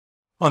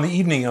On the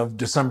evening of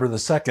December the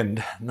 2nd,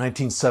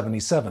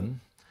 1977,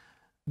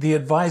 the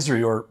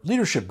advisory or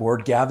leadership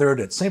board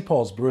gathered at St.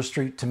 Paul's Bloor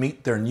Street to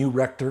meet their new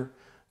rector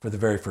for the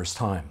very first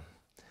time.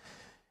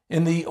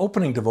 In the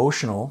opening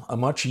devotional, a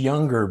much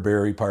younger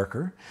Barry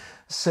Parker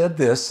said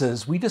this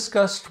as we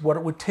discussed what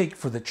it would take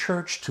for the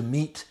church to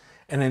meet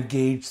and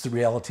engage the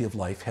reality of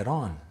life head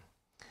on.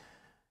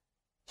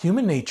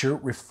 Human nature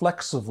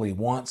reflexively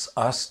wants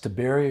us to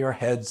bury our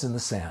heads in the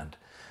sand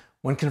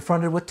when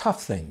confronted with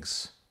tough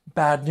things,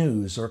 bad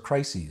news, or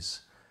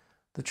crises.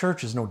 The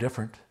church is no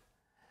different.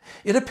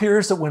 It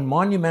appears that when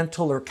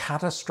monumental or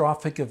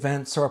catastrophic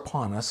events are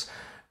upon us,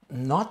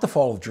 not the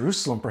fall of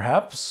Jerusalem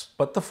perhaps,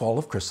 but the fall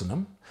of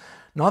Christendom,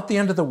 not the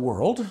end of the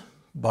world,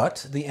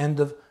 but the end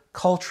of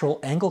cultural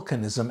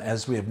Anglicanism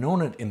as we have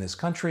known it in this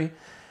country,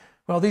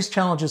 well, these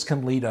challenges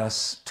can lead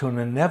us to an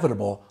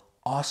inevitable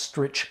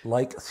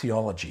ostrich-like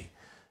theology,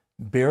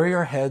 bury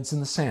our heads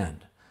in the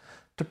sand,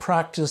 to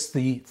practice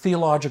the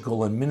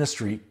theological and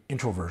ministry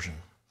introversion.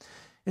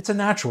 It's a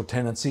natural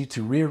tendency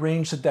to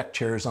rearrange the deck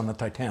chairs on the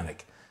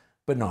Titanic,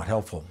 but not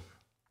helpful.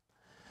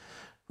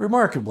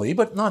 Remarkably,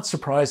 but not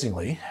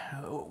surprisingly,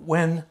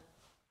 when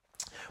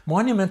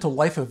monumental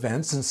life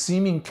events and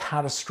seeming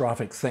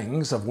catastrophic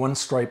things of one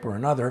stripe or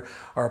another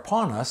are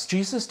upon us,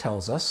 Jesus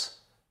tells us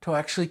to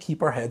actually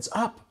keep our heads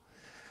up.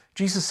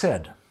 Jesus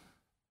said,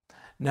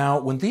 "Now,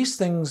 when these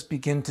things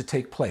begin to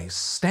take place,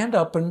 stand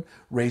up and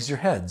raise your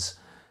heads,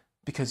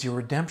 because your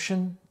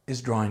redemption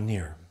is drawing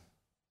near."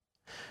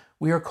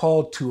 We are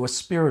called to a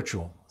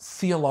spiritual,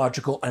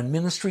 theological, and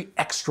ministry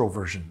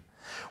extroversion.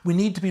 We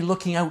need to be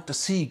looking out to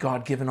see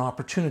God-given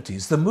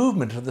opportunities, the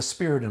movement of the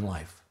Spirit in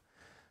life.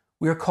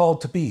 We are called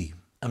to be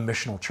a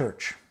missional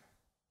church.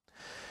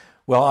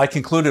 Well, I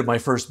concluded my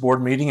first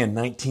board meeting in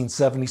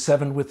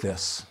 1977 with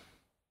this.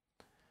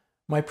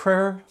 My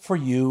prayer for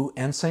you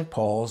and St.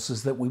 Paul's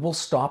is that we will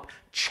stop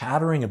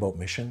chattering about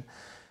mission,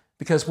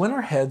 because when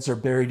our heads are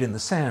buried in the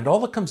sand, all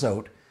that comes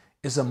out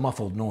is a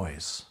muffled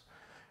noise.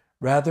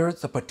 Rather,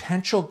 the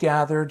potential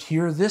gathered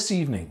here this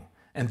evening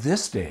and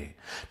this day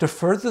to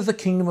further the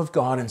kingdom of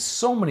God in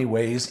so many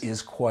ways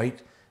is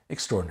quite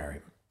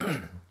extraordinary.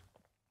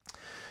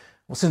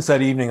 Well, since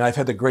that evening, I've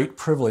had the great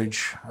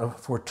privilege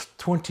for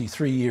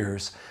 23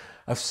 years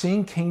of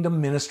seeing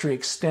kingdom ministry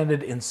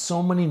extended in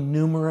so many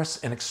numerous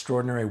and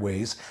extraordinary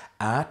ways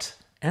at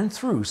and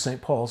through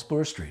St. Paul's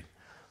Bloor Street.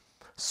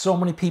 So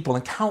many people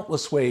in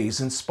countless ways,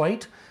 in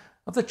spite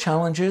of the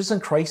challenges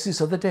and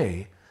crises of the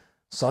day,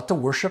 sought to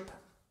worship,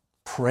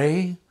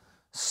 pray,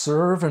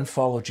 serve, and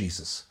follow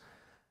Jesus.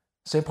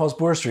 St. Paul's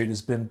Bloor Street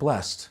has been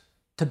blessed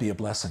to be a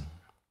blessing.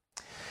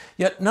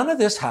 Yet none of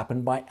this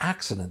happened by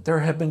accident.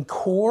 There have been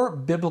core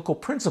biblical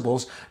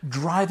principles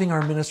driving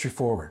our ministry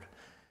forward.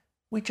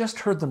 We just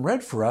heard them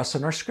read for us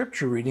in our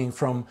scripture reading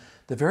from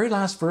the very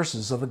last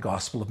verses of the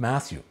Gospel of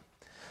Matthew.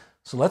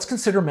 So let's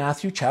consider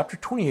Matthew chapter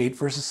 28,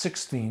 verses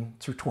 16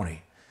 through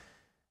 20.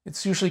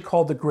 It's usually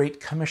called the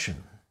Great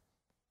Commission.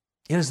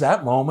 It is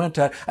that moment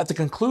at the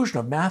conclusion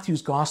of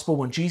Matthew's Gospel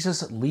when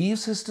Jesus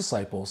leaves his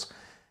disciples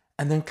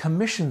and then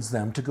commissions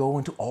them to go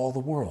into all the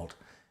world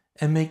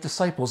and make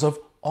disciples of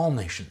all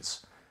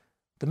nations.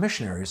 The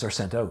missionaries are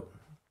sent out.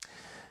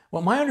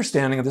 Well, my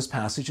understanding of this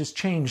passage has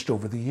changed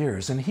over the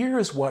years, and here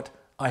is what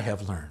I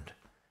have learned.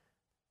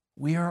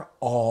 We are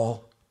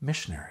all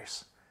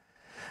missionaries.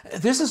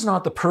 This is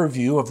not the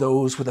purview of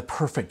those with a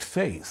perfect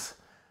faith.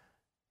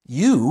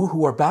 You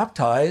who are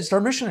baptized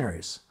are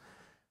missionaries.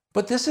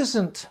 But this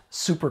isn't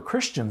super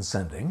Christian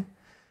sending.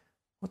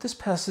 What this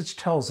passage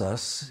tells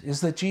us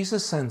is that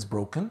Jesus sends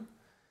broken,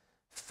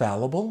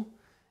 fallible,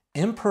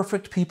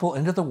 imperfect people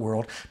into the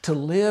world to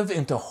live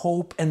into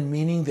hope and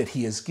meaning that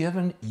he has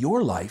given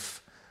your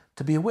life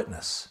to be a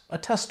witness, a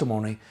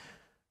testimony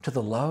to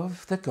the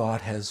love that God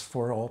has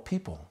for all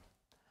people.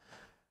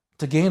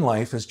 To gain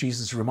life, as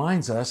Jesus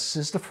reminds us,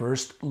 is to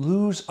first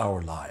lose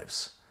our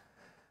lives.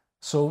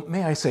 So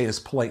may I say as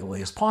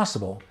politely as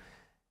possible,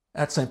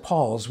 at St.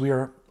 Paul's, we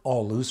are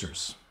all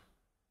losers.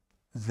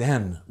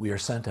 Then we are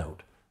sent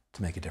out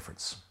to make a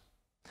difference.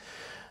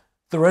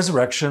 The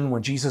resurrection,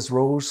 when Jesus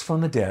rose from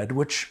the dead,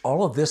 which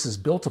all of this is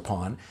built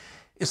upon,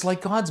 is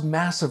like God's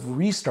massive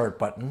restart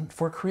button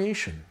for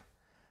creation.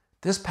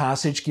 This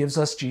passage gives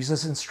us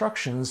Jesus'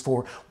 instructions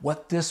for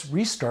what this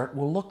restart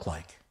will look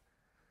like.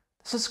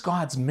 This is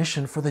God's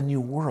mission for the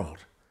new world.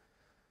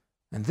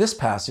 And this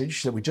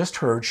passage that we just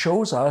heard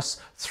shows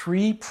us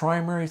three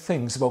primary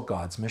things about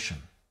God's mission.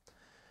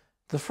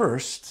 The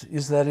first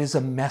is that it is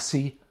a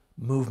messy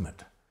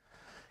movement.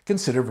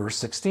 Consider verse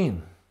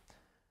 16.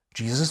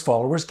 Jesus'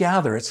 followers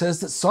gather. It says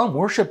that some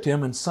worshipped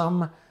him and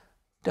some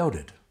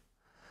doubted.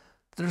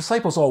 The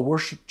disciples all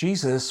worshipped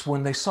Jesus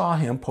when they saw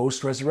him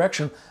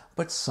post-resurrection,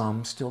 but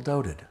some still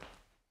doubted.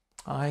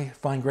 I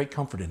find great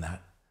comfort in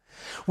that.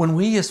 When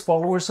we as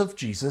followers of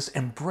Jesus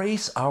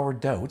embrace our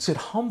doubts, it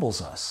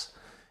humbles us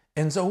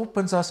and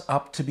opens us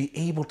up to be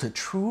able to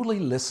truly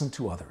listen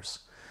to others.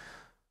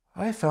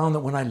 I found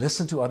that when I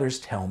listen to others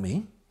tell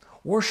me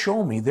or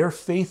show me their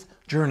faith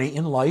journey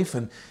in life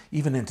and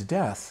even into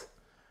death,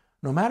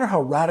 no matter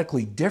how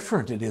radically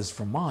different it is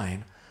from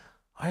mine,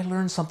 I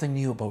learn something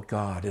new about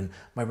God and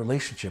my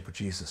relationship with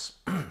Jesus.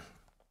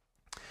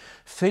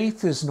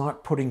 Faith is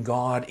not putting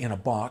God in a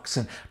box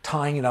and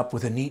tying it up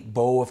with a neat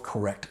bow of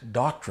correct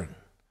doctrine.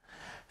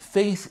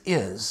 Faith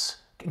is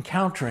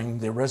encountering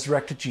the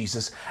resurrected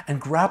Jesus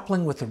and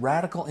grappling with the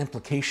radical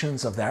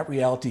implications of that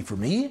reality for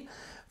me,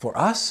 for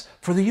us,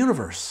 for the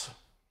universe.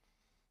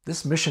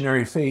 This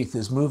missionary faith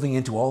is moving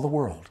into all the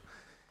world,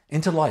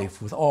 into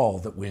life with all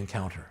that we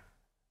encounter,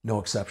 no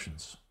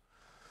exceptions.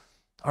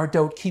 Our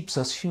doubt keeps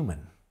us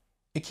human.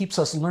 It keeps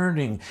us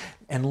learning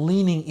and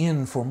leaning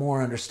in for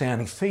more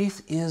understanding.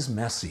 Faith is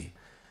messy,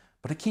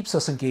 but it keeps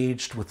us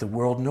engaged with the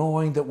world,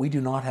 knowing that we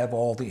do not have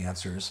all the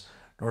answers,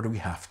 nor do we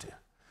have to.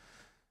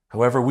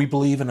 However, we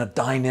believe in a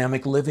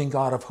dynamic, living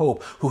God of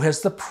hope who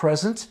has the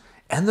present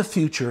and the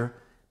future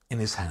in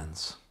his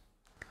hands.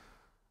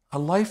 A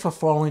life of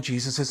following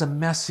Jesus is a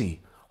messy,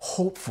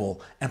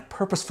 hopeful, and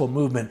purposeful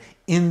movement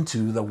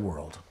into the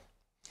world.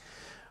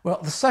 Well,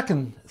 the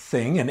second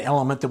thing, an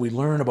element that we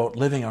learn about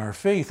living our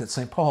faith at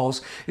St.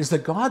 Paul's, is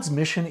that God's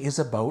mission is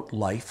about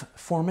life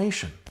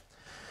formation.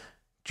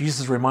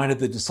 Jesus reminded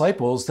the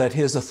disciples that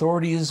his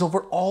authority is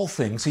over all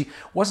things. He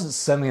wasn't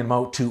sending them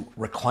out to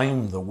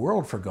reclaim the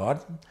world for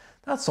God.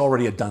 That's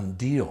already a done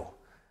deal.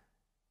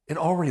 It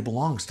already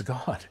belongs to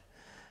God.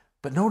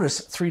 But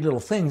notice three little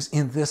things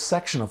in this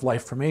section of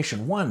life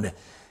formation. One,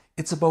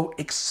 it's about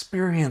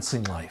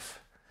experiencing life.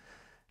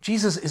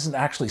 Jesus isn't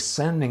actually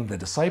sending the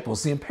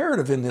disciples. The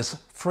imperative in this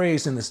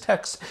phrase, in this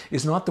text,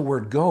 is not the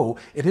word go.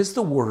 It is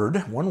the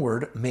word, one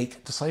word,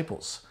 make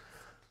disciples.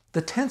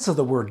 The tense of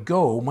the word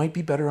go might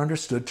be better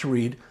understood to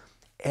read,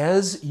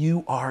 as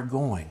you are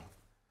going.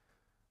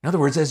 In other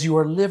words, as you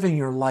are living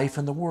your life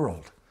in the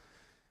world.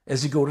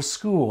 As you go to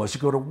school, as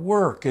you go to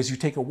work, as you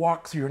take a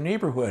walk through your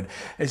neighborhood,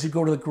 as you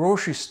go to the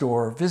grocery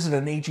store, visit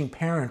an aging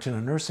parent in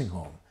a nursing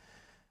home,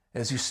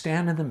 as you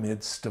stand in the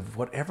midst of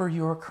whatever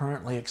you are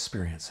currently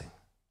experiencing.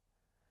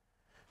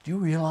 Do you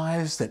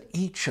realize that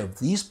each of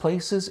these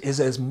places is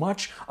as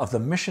much of the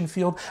mission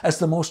field as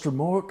the most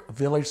remote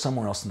village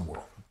somewhere else in the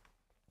world?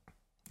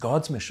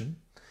 God's mission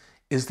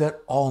is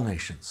that all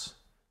nations,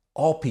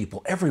 all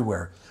people,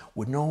 everywhere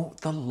would know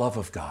the love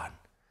of God.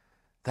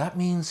 That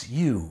means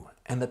you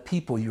and the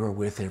people you are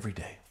with every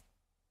day.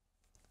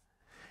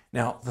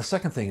 Now, the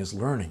second thing is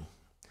learning.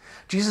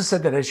 Jesus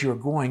said that as you're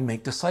going,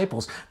 make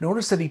disciples.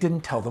 Notice that he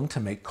didn't tell them to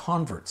make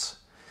converts.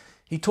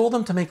 He told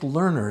them to make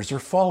learners or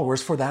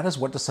followers, for that is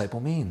what disciple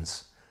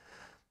means.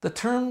 The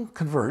term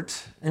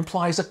convert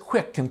implies a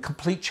quick and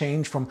complete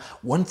change from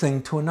one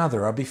thing to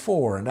another, a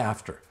before and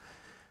after.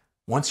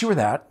 Once you were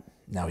that,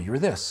 now you're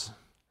this.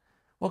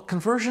 Well,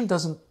 conversion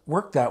doesn't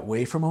work that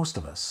way for most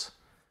of us.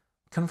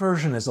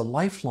 Conversion is a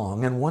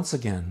lifelong and, once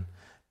again,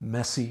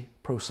 messy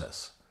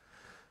process.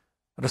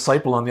 A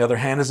disciple, on the other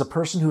hand, is a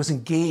person who is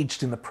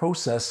engaged in the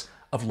process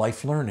of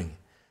life learning,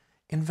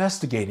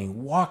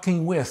 investigating,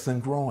 walking with,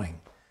 and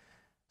growing.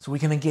 So we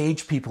can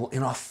engage people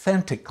in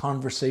authentic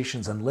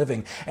conversations and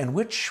living, in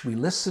which we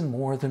listen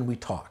more than we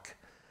talk.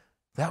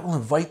 That will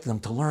invite them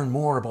to learn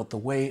more about the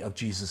way of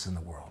Jesus in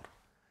the world.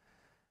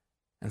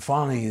 And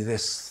finally,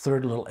 this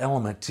third little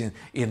element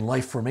in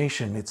life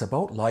formation, it's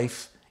about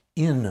life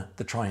in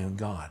the triune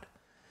God.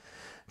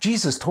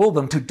 Jesus told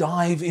them to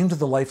dive into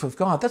the life of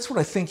God. That's what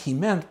I think he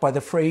meant by the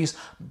phrase,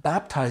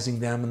 baptizing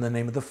them in the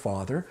name of the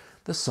Father,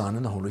 the Son,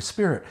 and the Holy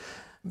Spirit.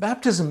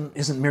 Baptism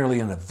isn't merely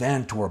an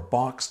event or a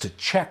box to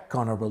check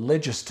on a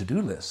religious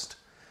to-do list.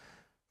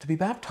 To be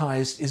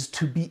baptized is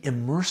to be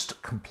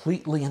immersed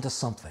completely into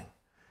something.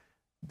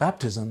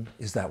 Baptism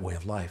is that way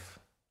of life.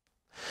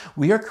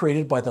 We are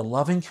created by the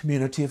loving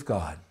community of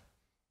God,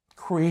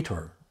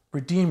 Creator,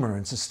 Redeemer,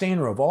 and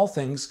Sustainer of all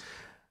things,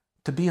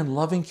 to be in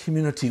loving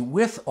community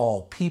with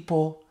all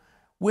people,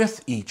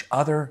 with each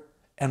other,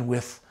 and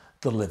with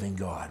the living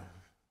God.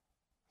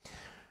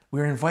 We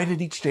are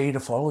invited each day to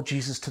follow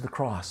Jesus to the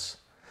cross,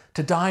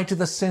 to die to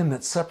the sin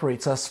that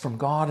separates us from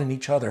God and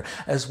each other,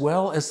 as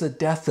well as the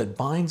death that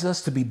binds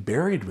us, to be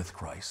buried with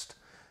Christ,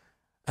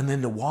 and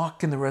then to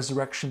walk in the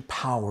resurrection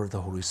power of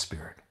the Holy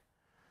Spirit.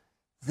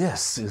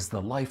 This is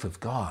the life of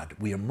God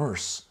we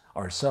immerse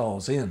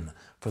ourselves in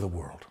for the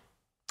world.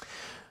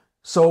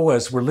 So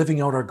as we're living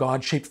out our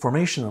God-shaped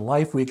formation in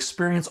life, we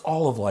experience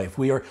all of life.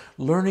 We are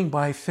learning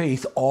by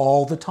faith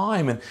all the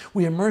time, and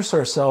we immerse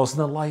ourselves in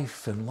the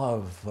life and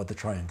love of the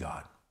triune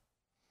God.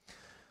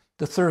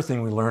 The third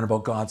thing we learn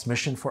about God's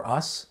mission for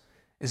us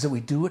is that we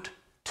do it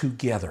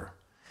together,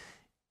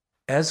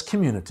 as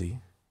community,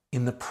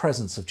 in the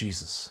presence of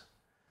Jesus.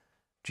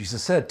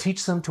 Jesus said,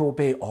 "Teach them to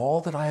obey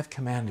all that I have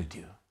commanded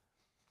you."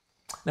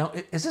 Now,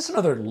 is this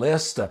another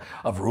list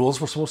of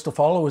rules we're supposed to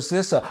follow? Is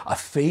this a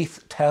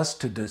faith test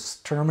to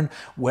determine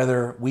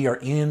whether we are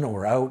in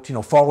or out?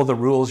 Follow the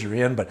rules, you're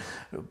in,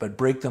 but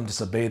break them,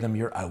 disobey them,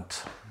 you're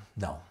out.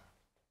 No,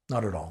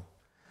 not at all.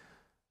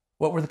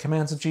 What were the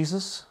commands of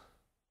Jesus?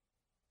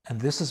 "And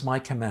this is my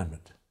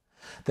commandment,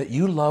 that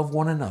you love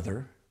one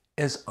another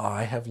as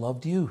I have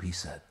loved you," he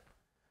said.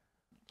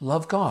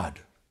 Love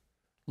God.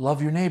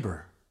 Love your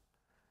neighbor.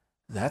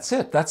 That's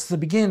it. That's the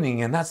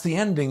beginning and that's the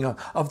ending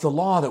of the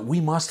law that we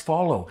must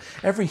follow.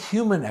 Every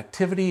human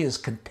activity is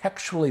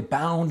contextually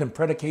bound and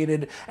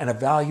predicated and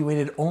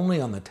evaluated only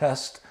on the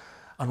test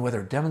on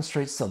whether it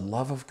demonstrates the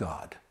love of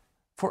God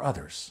for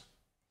others.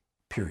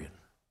 Period.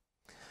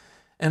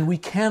 And we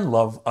can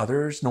love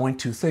others knowing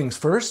two things.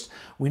 First,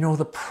 we know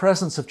the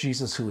presence of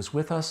Jesus who is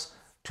with us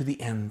to the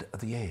end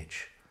of the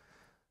age.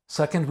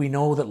 Second, we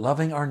know that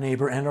loving our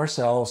neighbor and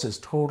ourselves is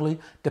totally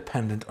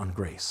dependent on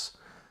grace,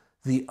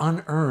 the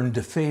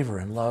unearned favor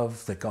and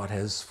love that God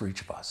has for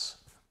each of us.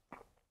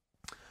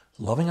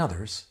 Loving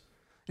others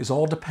is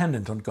all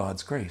dependent on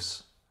God's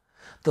grace.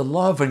 The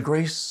love and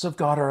grace of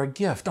God are a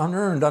gift,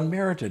 unearned,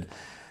 unmerited.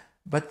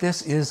 But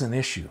this is an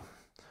issue.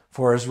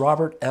 For as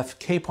Robert F.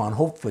 Capon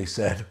hopefully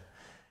said,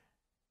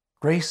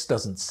 grace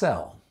doesn't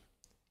sell.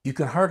 You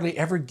can hardly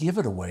ever give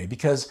it away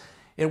because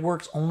it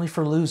works only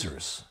for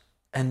losers,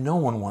 and no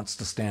one wants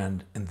to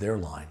stand in their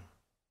line.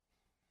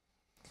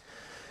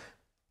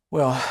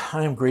 Well,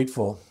 I am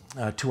grateful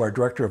to our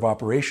Director of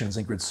Operations,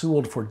 Ingrid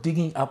Sewell, for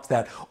digging up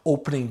that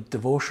opening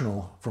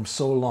devotional from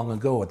so long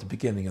ago at the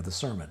beginning of the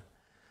sermon.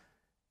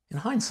 In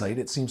hindsight,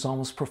 it seems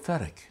almost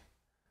prophetic.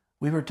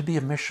 We were to be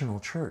a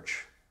missional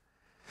church.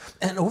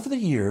 And over the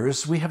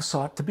years, we have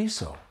sought to be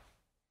so.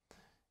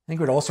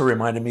 Ingrid also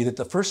reminded me that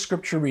the first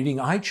scripture reading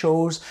I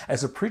chose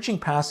as a preaching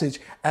passage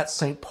at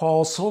St.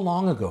 Paul so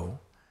long ago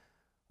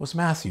was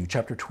Matthew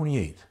chapter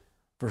 28,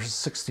 verses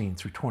 16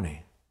 through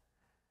 20.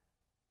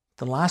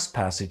 The last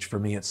passage for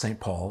me at St.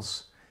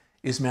 Paul's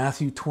is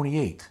Matthew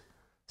 28,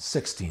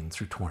 16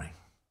 through 20.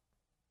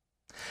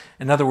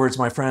 In other words,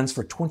 my friends,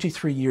 for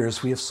 23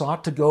 years we have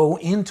sought to go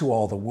into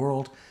all the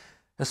world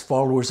as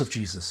followers of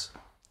Jesus,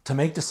 to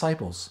make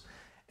disciples,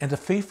 and to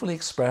faithfully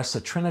express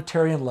a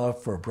Trinitarian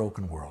love for a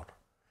broken world.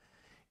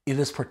 It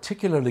is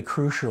particularly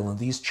crucial in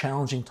these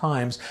challenging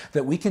times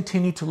that we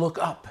continue to look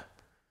up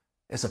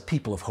as a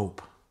people of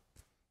hope.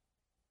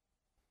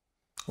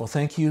 Well,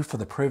 thank you for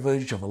the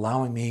privilege of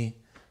allowing me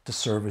to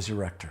serve as your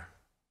rector.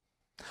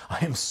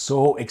 I am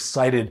so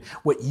excited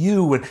what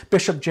you and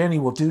Bishop Jenny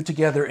will do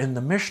together in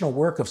the missional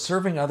work of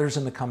serving others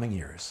in the coming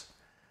years.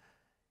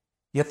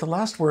 Yet the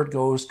last word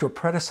goes to a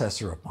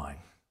predecessor of mine,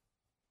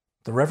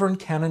 the Reverend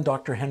Canon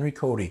Dr. Henry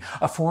Cody,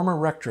 a former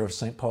rector of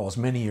St. Paul's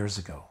many years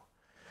ago.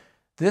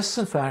 This,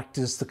 in fact,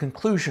 is the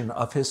conclusion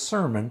of his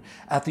sermon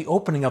at the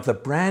opening of the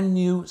brand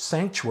new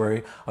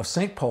sanctuary of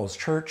St. Paul's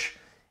Church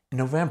in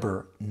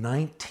November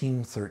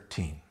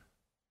 1913.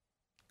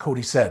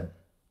 Cody said,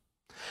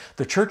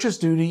 "The church's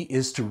duty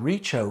is to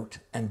reach out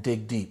and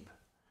dig deep.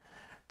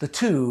 The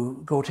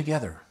two go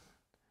together.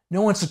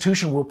 No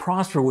institution will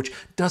prosper which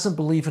doesn't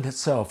believe in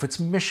itself, its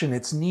mission,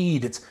 its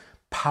need, its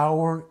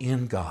power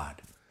in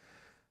God.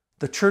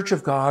 The Church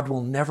of God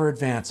will never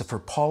advance if her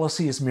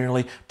policy is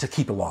merely to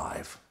keep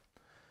alive.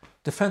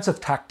 Defensive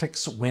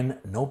tactics win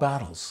no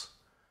battles.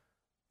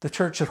 The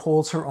church that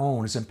holds her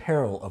own is in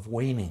peril of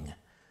waning.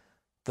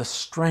 The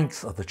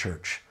strength of the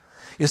church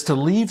is to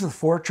leave the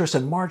fortress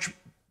and march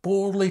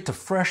boldly to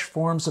fresh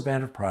forms of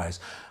enterprise,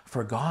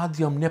 for God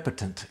the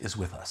Omnipotent is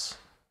with us.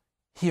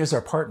 He is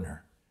our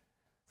partner.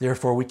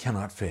 Therefore, we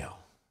cannot fail."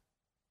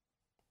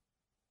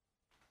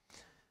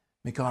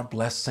 May God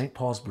bless St.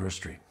 Paul's Brewer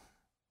Street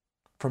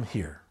from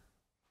here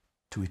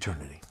to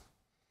eternity.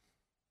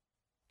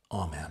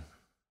 Amen.